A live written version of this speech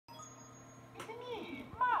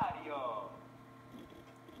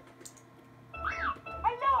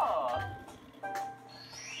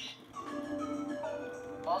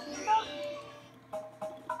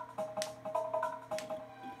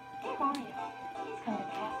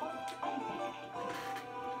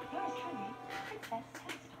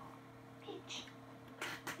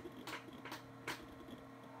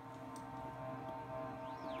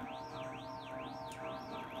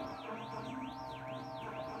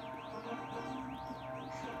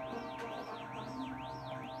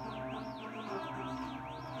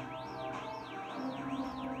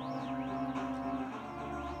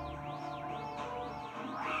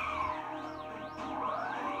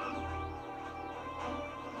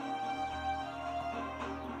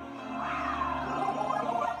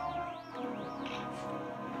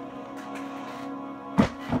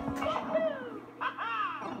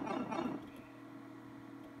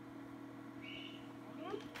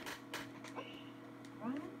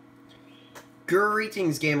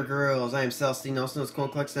Greetings, gamer girls. I am Celestine, also known as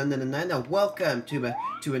Clona Comics Inc, and welcome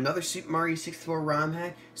to another Super Mario 64 ROM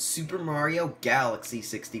hack, Super Mario Galaxy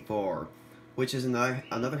 64, which is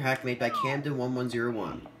another hack made by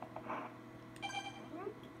Camden1101.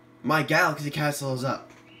 My Galaxy Castle is up.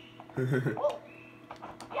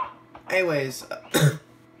 Anyways,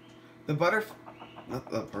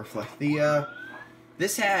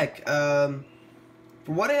 this hack,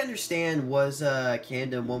 from what I understand, was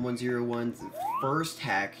Camden1101's first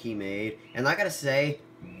hack he made, and I gotta say,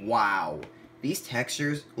 wow, these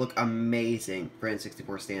textures look amazing for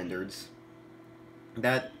N64 standards.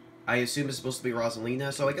 That, I assume, is supposed to be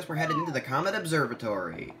Rosalina, so I guess we're headed into the Comet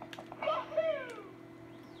Observatory.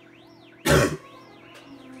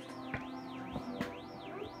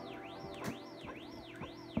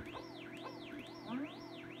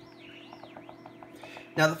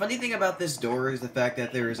 Now, the funny thing about this door is the fact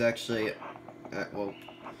that there is actually, well,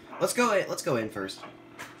 let's go in first.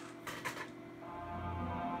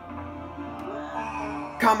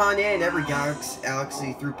 Come on in, every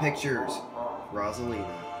galaxy through pictures.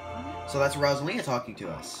 Rosalina. So that's Rosalina talking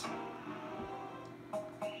to us.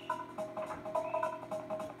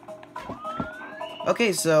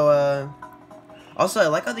 Okay, so, also, I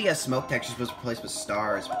like how the smoke texture was replaced with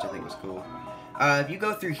stars, which I think was cool. If you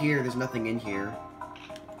go through here, there's nothing in here.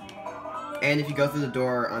 And if you go through the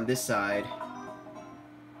door on this side,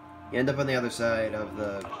 you end up on the other side of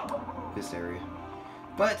this area.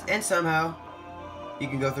 And somehow, you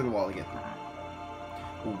can go through the wall again.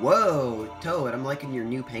 Whoa, Toad, I'm liking your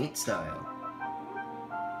new paint style.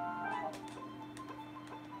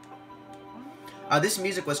 This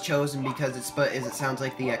music was chosen because it sounds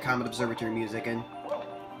like the Comet Observatory music, and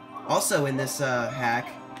also in this hack,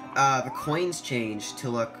 the coins changed to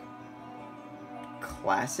look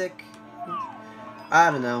classic. I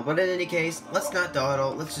don't know, but in any case, let's not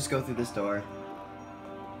dawdle. Let's just go through this door.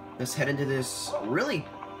 Let's head into this really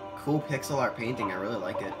cool pixel art painting. I really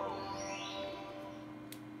like it.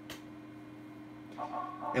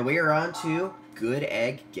 And we are on to Good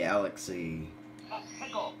Egg Galaxy.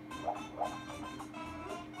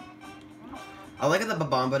 I like how the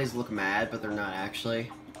Bomb Buddies look mad, but they're not actually.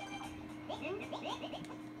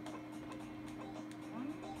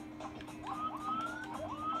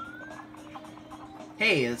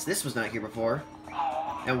 Hey, this was not here before.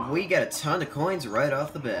 And we get a ton of coins right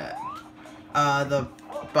off the bat. The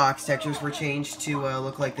box textures were changed to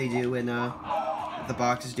look like they do in, the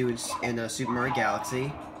boxes do in Super Mario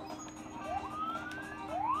Galaxy.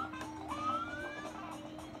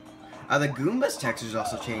 The Goomba's textures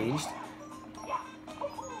also changed.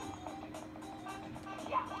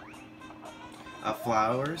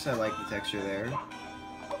 Flowers, I like the texture there.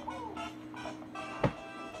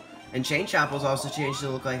 And Chain Chomp was also changed to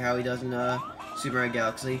look like how he does in Super Mario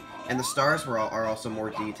Galaxy. And the stars are also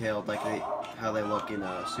more detailed, like how they look in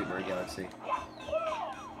Super Mario Galaxy.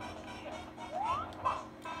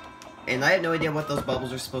 And I have no idea what those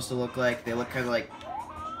bubbles are supposed to look like. They look kind of like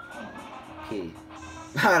pee.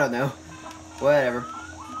 I don't know. Whatever.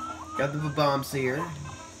 Got the bombs here,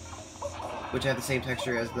 which have the same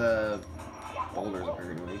texture as the boulders,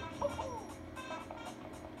 apparently.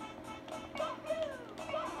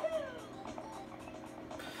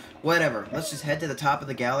 Whatever, let's just head to the top of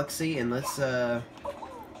the galaxy and let's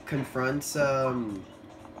confront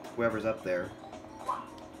whoever's up there.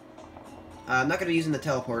 I'm not going to be using the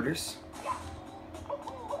teleporters.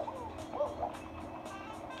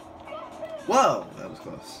 Whoa, that was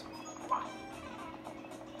close.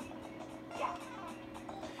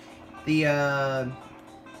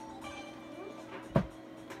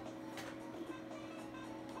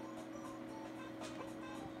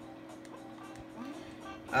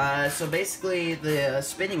 So basically,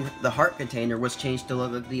 the heart container was changed to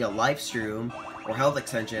look like the life stream, or health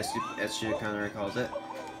extension, as Connery calls it,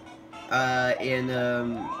 in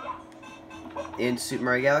Super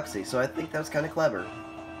Mario Galaxy. So I think that was kind of clever.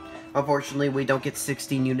 Unfortunately, we don't get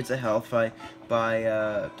 16 units of health by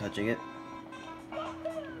touching it.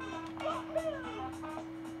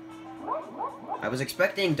 I was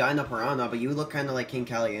expecting Dino Piranha, but you look kind of like King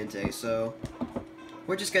Caliente, so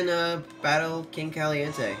we're just gonna battle King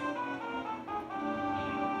Caliente.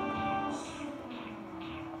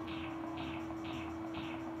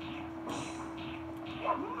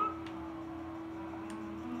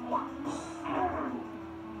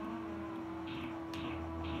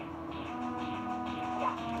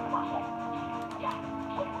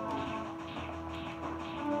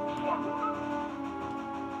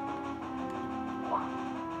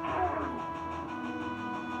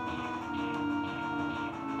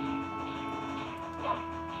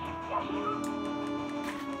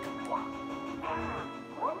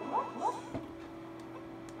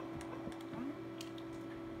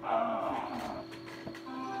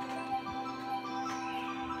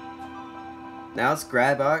 Now let's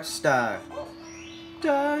grab our star.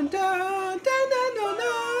 Dun dun dun dun dun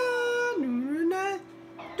dun dun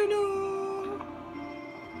dun dun.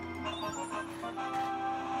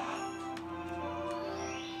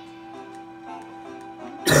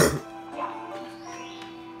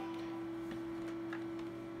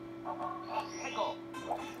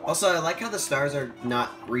 Also, I like how the stars are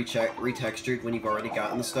not retextured when you've already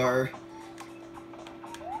gotten the star.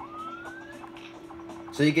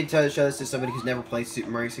 So you can show this to somebody who's never played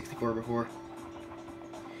Super Mario 64 before.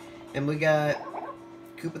 And we got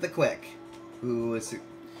Koopa the Quick, who was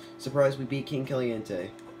surprised we beat King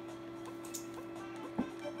Caliente.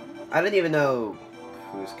 I didn't even know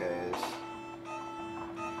who this guy is.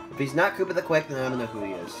 If he's not Koopa the Quick, then I don't know who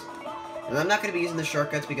he is. And I'm not going to be using the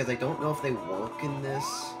shortcuts because I don't know if they work in this.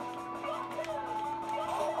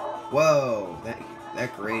 Whoa,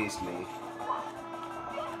 that grazed me.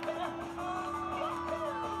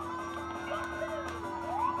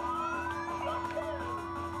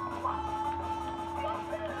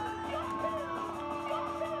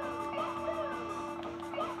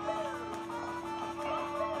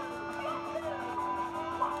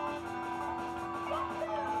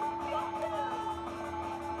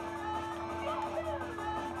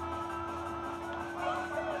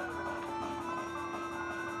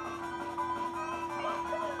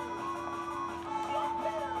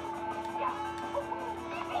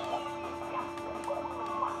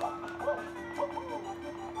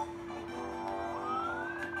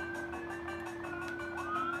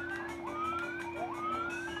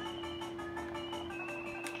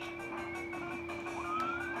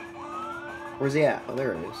 Where's he at? Oh,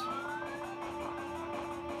 there it is.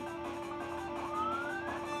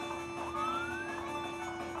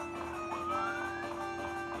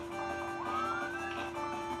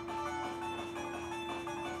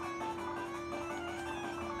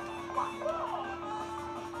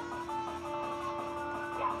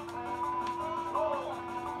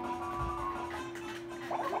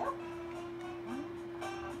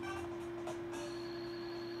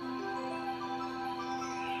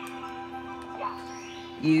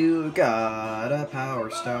 You got a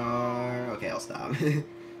power star. Okay, I'll stop.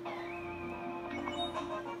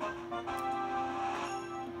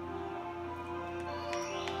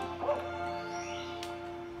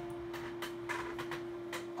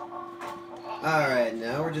 Alright,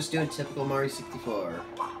 now we're just doing typical Mario 64.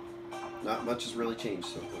 Not much has really changed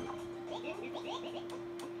so far.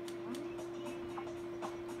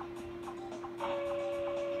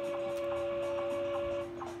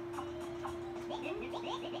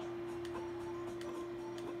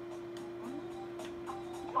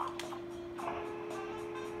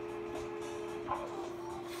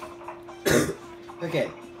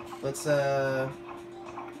 Okay, let's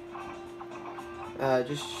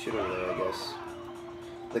just shoot over there, I guess.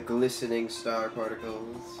 The glistening star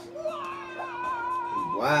particles.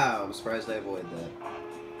 Wow, I'm surprised I avoided that.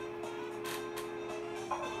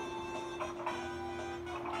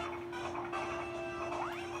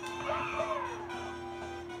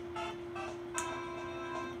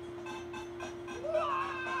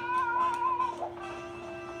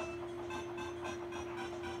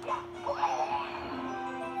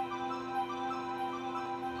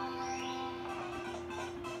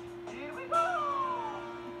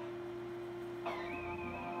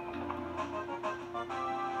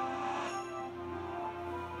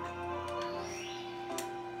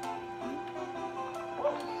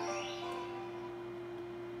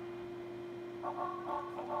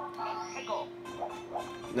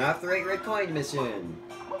 Not the right red coin missing.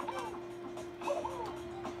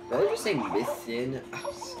 Did I just say missing?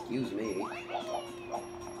 Excuse me.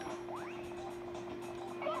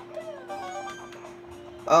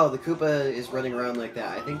 Oh, the Koopa is running around like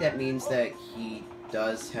that. I think that means that he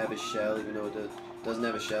does have a shell, even though it doesn't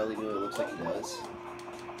have a shell, even though it looks like he does.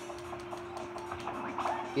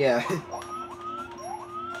 Yeah.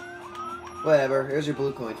 Whatever. Here's your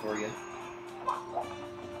blue coin for you.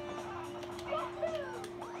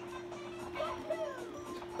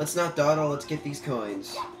 Let's not dawdle, let's get these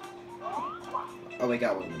coins. Oh, we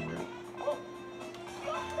got one already.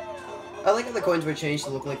 I like how the coins were changed to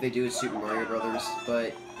look like they do in Super Mario Brothers,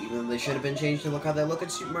 but even though they should have been changed to look how they look in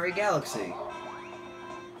Super Mario Galaxy.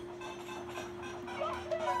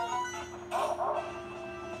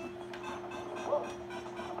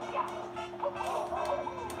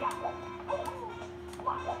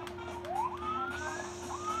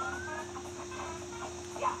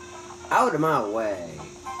 Out of my way.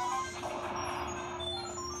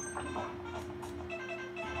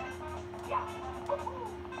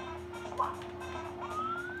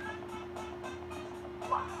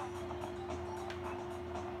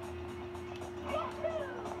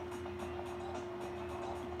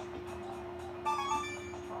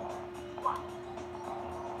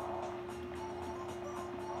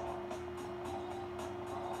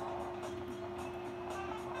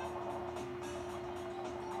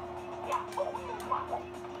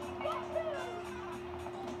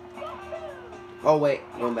 Oh wait,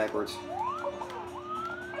 going backwards.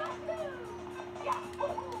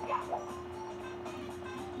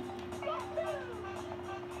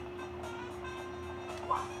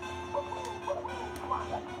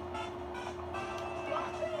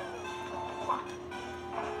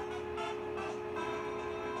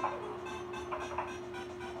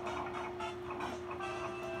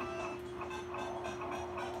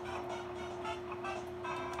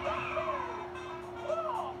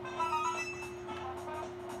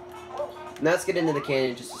 Now let's get into the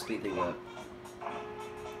canyon just to speed things up.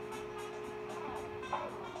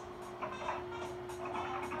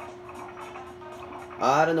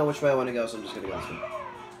 I don't know which way I want to go, so I'm just gonna go this way.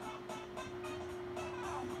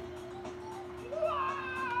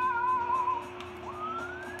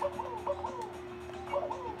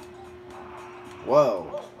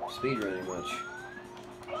 Whoa, speed running much.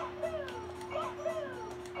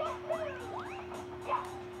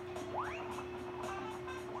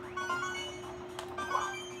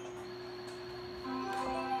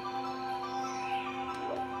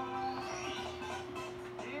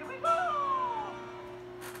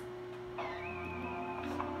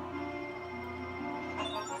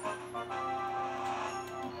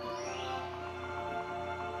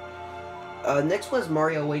 Next was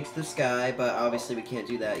Mario Wakes the Sky, but obviously we can't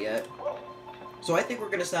do that yet. So I think we're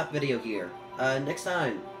gonna stop the video here. Next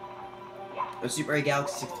time on Super Mario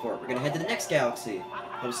Galaxy 64, we're gonna head to the next galaxy.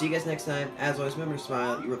 I'll see you guys next time. As always, remember to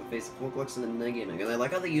smile. You are the face of Cool Looks in the game. And I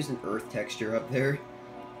like how they use an earth texture up there.